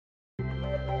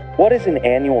What is an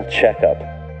annual checkup?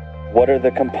 What are the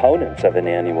components of an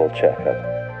annual checkup?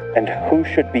 And who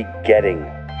should be getting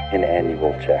an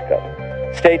annual checkup?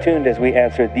 Stay tuned as we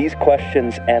answer these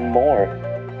questions and more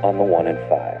on the 1 in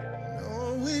 5.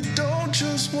 No, we don't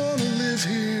just want to live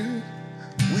here.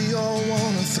 We all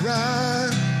want to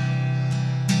thrive.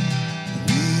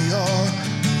 We are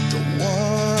the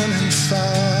 1 in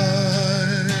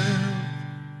 5.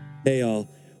 Hey, y'all.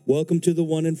 Welcome to the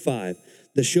 1 in 5,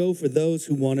 the show for those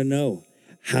who want to know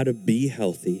how to be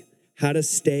healthy, how to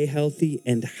stay healthy,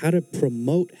 and how to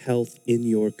promote health in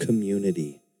your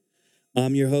community.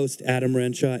 I'm your host, Adam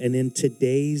Renshaw, and in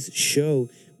today's show,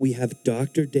 we have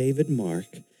Dr. David Mark,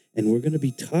 and we're going to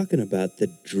be talking about the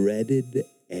dreaded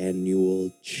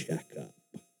annual checkup.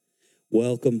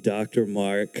 Welcome, Dr.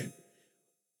 Mark.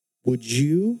 Would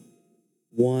you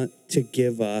want to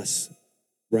give us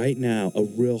right now a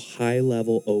real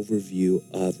high-level overview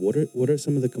of what are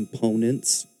some of the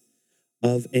components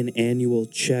of an annual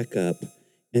checkup,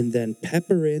 and then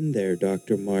pepper in there,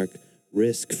 Dr. Mark,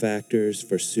 risk factors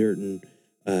for certain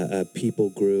people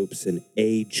groups and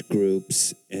age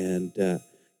groups, and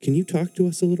can you talk to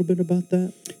us a little bit about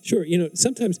that? Sure.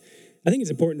 Sometimes I think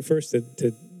it's important first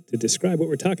to describe what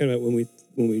we're talking about when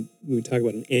we talk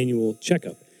about an annual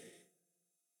checkup.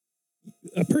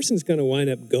 A person's going to wind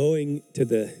up going to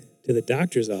the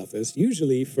doctor's office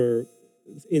usually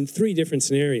in three different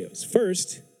scenarios.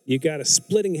 First, you got a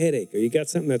splitting headache, or you got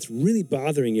something that's really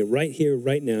bothering you right here,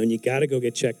 right now, and you got to go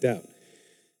get checked out.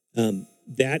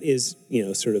 That is,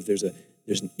 sort of there's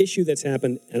an issue that's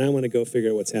happened, and I want to go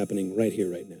figure out what's happening right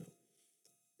here, right now.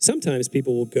 Sometimes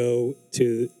people will go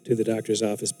to the doctor's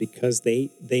office because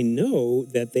they know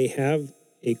that they have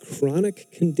a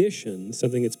chronic condition,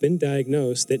 something that's been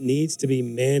diagnosed that needs to be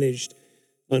managed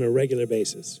on a regular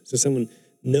basis. So someone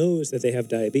knows that they have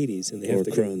diabetes and they have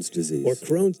Crohn's disease. Or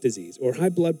Crohn's disease, or high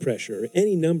blood pressure, or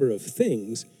any number of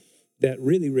things that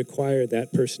really require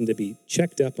that person to be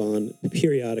checked up on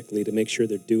periodically to make sure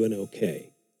they're doing okay.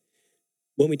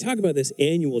 When we talk about this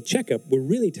annual checkup, we're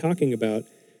really talking about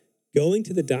going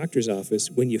to the doctor's office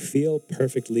when you feel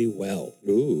perfectly well.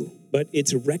 Ooh. But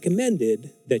it's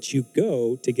recommended that you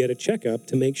go to get a checkup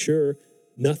to make sure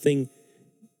nothing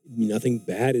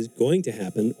bad is going to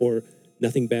happen, or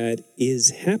nothing bad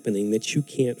is happening that you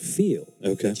can't feel,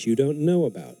 that you don't know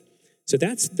about. So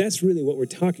that's really what we're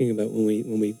talking about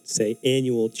when we say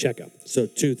annual checkup. So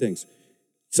two things.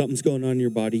 Something's going on in your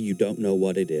body, you don't know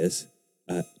what it is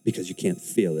because you can't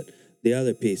feel it. The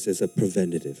other piece is a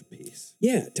preventative piece.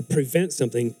 Yeah, to prevent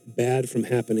something bad from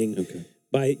happening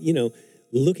by,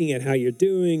 looking at how you're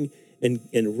doing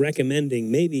and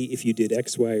recommending maybe if you did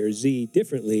X, Y, or Z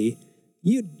differently,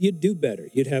 you'd do better.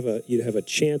 You'd have a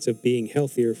chance of being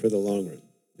healthier for the long run.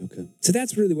 Okay. So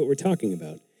that's really what we're talking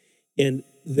about. And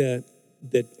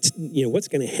what's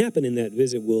going to happen in that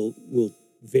visit will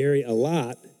vary a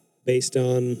lot based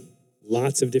on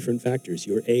lots of different factors: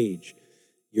 your age,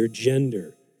 your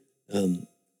gender,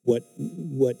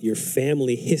 what your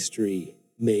family history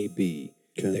may be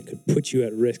that could put you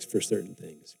at risk for certain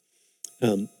things.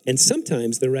 And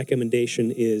sometimes the recommendation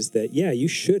is that, you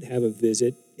should have a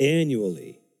visit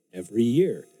annually, every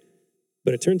year.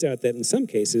 But it turns out that in some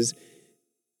cases,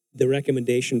 the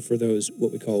recommendation for those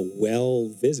what we call well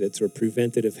visits or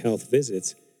preventative health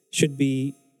visits should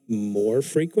be more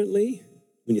frequently.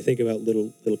 When you think about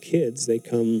little kids, they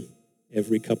come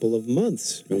every couple of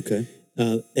months. Okay.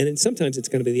 And then sometimes it's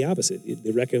going to be the opposite.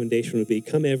 The recommendation would be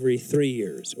come every 3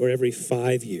 years or every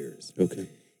 5 years. Okay.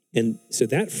 And so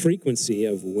that frequency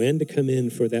of when to come in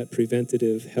for that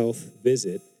preventative health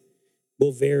visit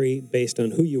will vary based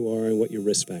on who you are and what your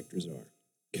risk factors are.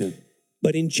 Okay.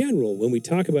 But in general, when we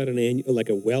talk about an annual, like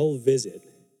a well visit,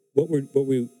 what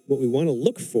we want to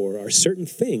look for are certain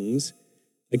things,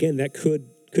 again, that could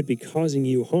be causing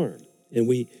you harm. And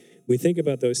we think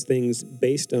about those things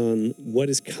based on what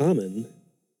is common.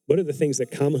 What are the things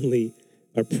that commonly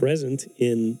are present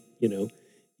in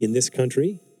this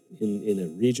country, in a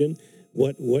region?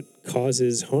 What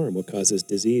causes harm? What causes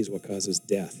disease? What causes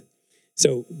death?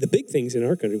 So the big things in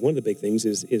our country, one of the big things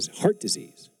is heart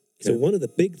disease. Okay. So one of the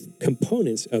big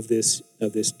components of this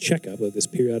checkup, of this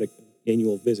periodic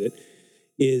annual visit,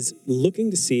 is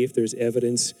looking to see if there's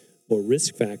evidence or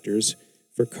risk factors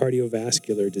for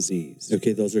cardiovascular disease.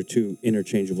 Okay, those are two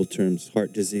interchangeable terms,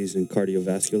 heart disease and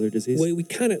cardiovascular disease? Well,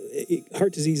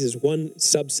 heart disease is one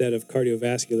subset of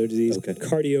cardiovascular disease. Okay.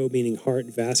 Cardio meaning heart,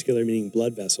 vascular meaning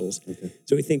blood vessels. Okay.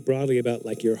 So we think broadly about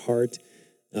like your heart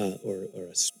or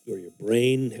your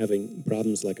brain having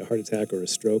problems like a heart attack or a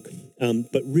stroke.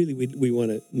 But really, we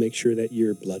want to make sure that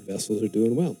your blood vessels are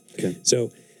doing well. Okay.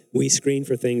 So we screen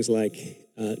for things like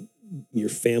your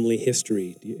family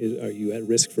history. Are you at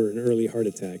risk for an early heart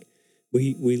attack?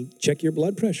 We check your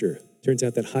blood pressure. Turns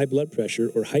out that high blood pressure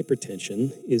or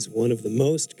hypertension is one of the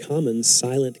most common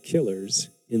silent killers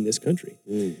in this country.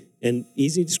 And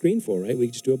easy to screen for, right? We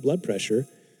just do a blood pressure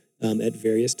at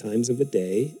various times of the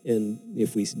day. And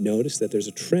if we notice that there's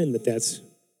a trend that's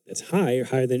high or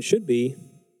higher than it should be,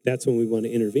 that's when we want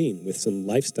to intervene with some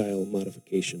lifestyle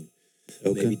modification.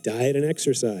 Okay. Maybe diet and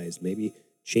exercise, maybe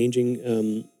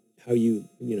changing how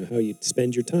you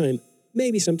spend your time,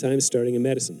 maybe sometimes starting a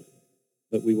medicine.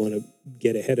 But we want to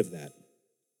get ahead of that.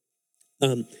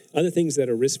 Other things that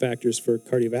are risk factors for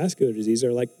cardiovascular disease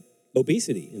are like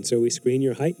obesity. And so we screen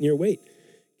your height and your weight,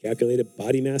 calculate a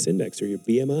body mass index or your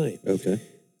BMI. Okay.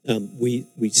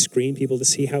 We screen people to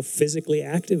see how physically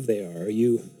active they are. Are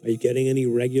you getting any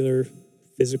regular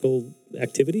physical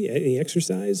activity, any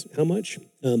exercise? How much?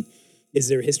 Is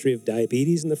there a history of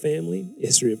diabetes in the family? A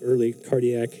history of early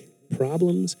cardiac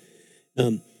problems?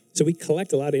 So we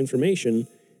collect a lot of information,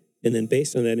 and then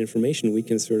based on that information, we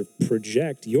can sort of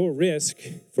project your risk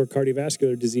for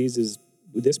cardiovascular disease is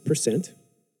this percent.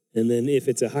 And then if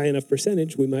it's a high enough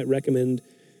percentage, we might recommend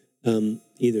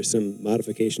either some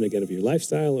modification, again, of your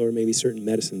lifestyle or maybe certain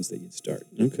medicines that you'd start.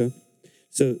 Okay.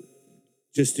 So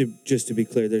just to be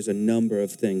clear, there's a number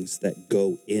of things that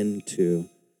go into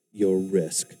your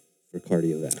risk for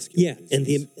cardiovascular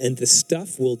disease. and the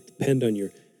stuff will depend on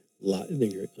your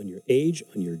age,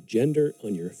 on your gender,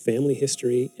 on your family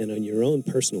history, and on your own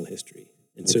personal history.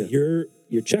 And so your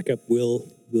checkup will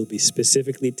be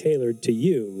specifically tailored to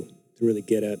you to really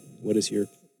get at what is your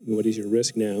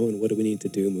risk now and what do we need to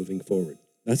do moving forward.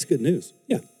 That's good news.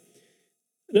 Yeah.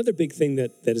 Another big thing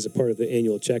that is a part of the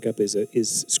annual checkup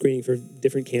is screening for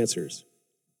different cancers.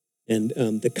 And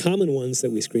the common ones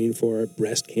that we screen for are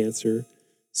breast cancer,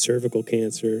 cervical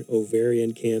cancer,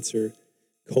 ovarian cancer,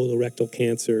 colorectal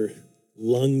cancer,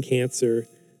 lung cancer,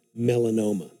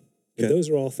 melanoma. And those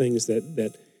are all things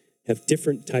that have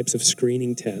different types of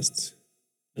screening tests,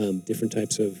 different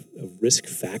types of risk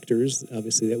factors,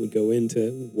 obviously, that would go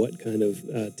into what kind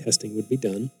of testing would be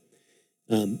done.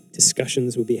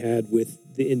 Discussions would be had with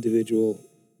the individual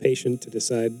patient to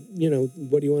decide,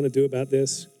 what do you want to do about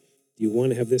this? Do you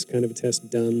want to have this kind of a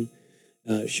test done?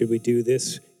 Should we do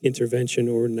this intervention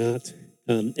or not?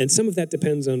 And some of that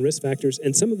depends on risk factors,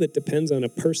 and some of it depends on a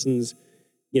person's,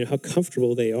 how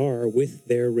comfortable they are with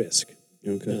their risk.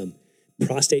 Okay.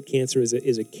 Prostate cancer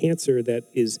is a cancer that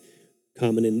is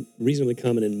reasonably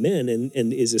common in men,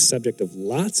 and is a subject of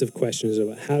lots of questions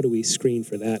about how do we screen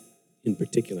for that in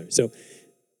particular. So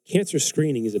cancer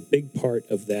screening is a big part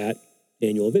of that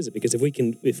annual visit, because if we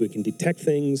can detect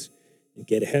things and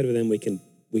get ahead of them, we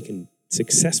can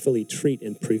successfully treat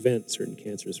and prevent certain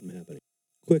cancers from happening.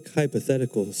 Quick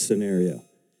hypothetical scenario.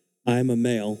 I'm a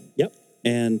male. Yep.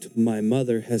 And my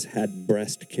mother has had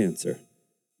breast cancer.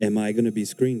 Am I going to be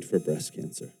screened for breast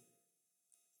cancer?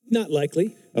 Not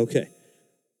likely. Okay.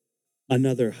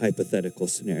 Another hypothetical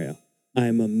scenario.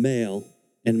 I'm a male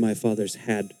and my father's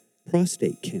had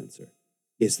prostate cancer.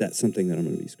 Is that something that I'm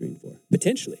going to be screened for?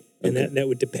 Potentially. And Okay. that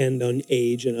would depend on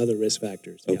age and other risk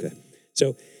factors. Yeah. Okay.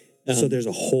 So there's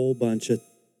a whole bunch of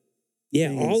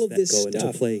things all of that this go stuff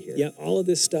into play here. Yeah, all of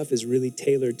this stuff is really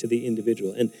tailored to the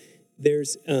individual. And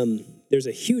there's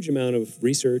a huge amount of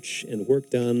research and work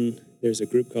done. There's a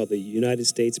group called the United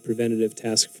States Preventative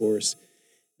Task Force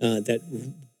that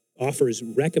offers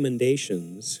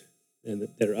recommendations and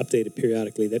that are updated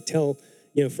periodically that tell,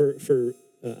 for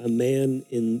a man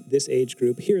in this age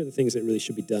group, here are the things that really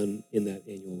should be done in that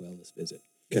annual wellness visit.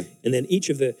 Okay. And then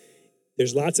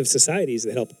there's lots of societies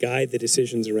that help guide the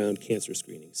decisions around cancer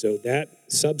screening. So that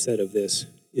subset of this,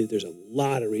 there's a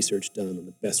lot of research done on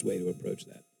the best way to approach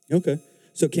that. Okay.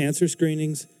 So cancer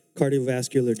screenings,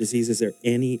 cardiovascular disease, is there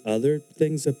any other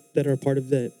things that are part of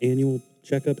the annual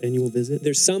checkup, annual visit?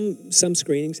 There's some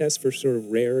screening tests for sort of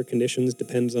rare conditions,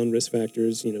 depends on risk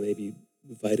factors, maybe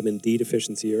vitamin D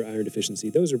deficiency or iron deficiency.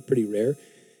 Those are pretty rare.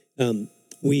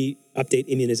 We update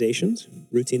immunizations,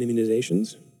 routine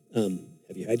immunizations.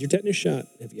 Have you had your tetanus shot?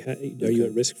 Are you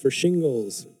at risk for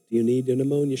shingles? Do you need a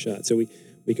pneumonia shot? So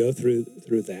we go through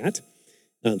that.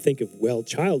 Think of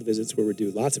child visits where we do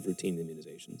lots of routine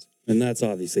immunizations. And that's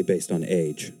obviously based on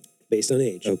age. Based on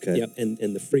age. Okay. Yep.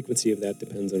 And the frequency of that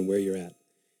depends on where you're at.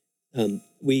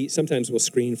 We sometimes will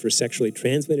screen for sexually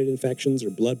transmitted infections or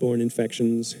bloodborne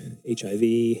infections,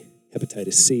 HIV,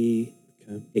 hepatitis C,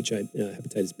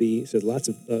 hepatitis B. So lots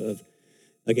of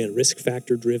again, risk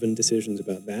factor driven decisions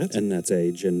about that. And that's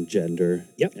age and gender.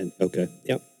 Yep. And okay.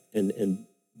 Yep. And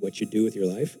what you do with your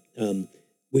life.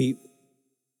 We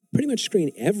pretty much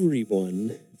screen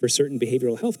everyone for certain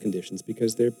behavioral health conditions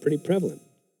because they're pretty prevalent.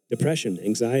 depression,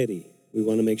 anxiety. We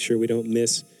want to make sure we don't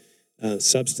miss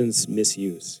substance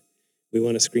misuse. We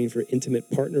want to screen for intimate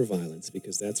partner violence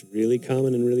because that's really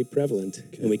common and really prevalent,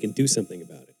 and we can do something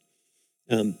about it.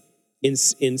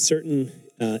 In certain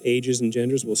ages and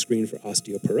genders, we'll screen for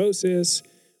osteoporosis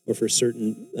or for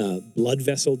certain blood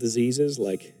vessel diseases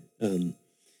like abdominal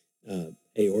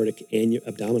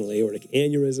aortic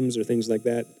aneurysms or things like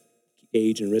that,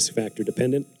 age and risk factor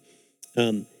dependent.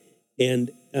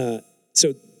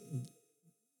 So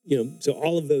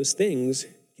all of those things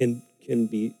can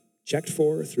be checked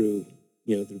for through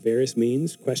various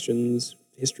means, questions,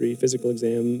 history, physical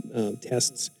exam,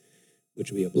 tests, which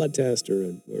would be a blood test or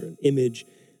an image.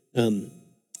 And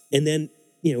then,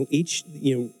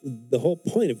 the whole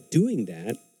point of doing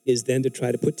that is then to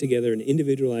try to put together an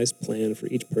individualized plan for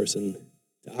each person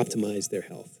to optimize their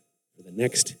health for the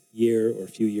next year or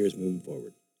few years moving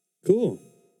forward. Cool.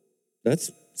 That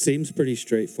seems pretty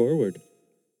straightforward.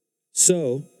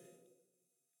 So,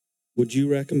 would you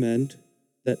recommend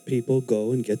that people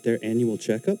go and get their annual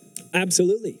checkup?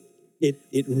 Absolutely.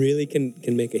 It really can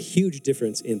make a huge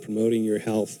difference in promoting your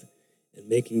health and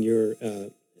making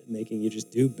you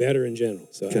just do better in general.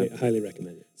 So I highly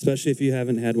recommend it. Especially if you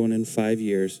haven't had one in 5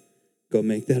 years, go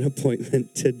make that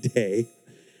appointment today.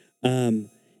 I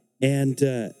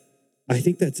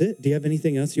think that's it. Do you have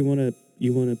anything else you want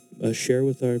to share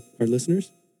with our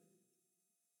listeners?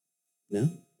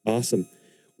 No? Awesome.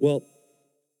 Well,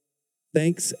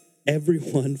 thanks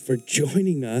everyone for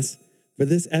joining us for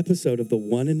this episode of the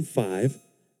 1 in 5.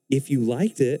 If you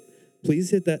liked it, please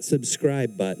hit that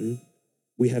subscribe button.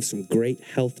 We have some great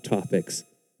health topics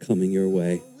coming your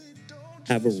way.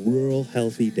 Have a rural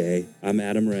healthy day. I'm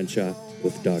Adam Renshaw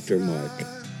with Dr. Mark.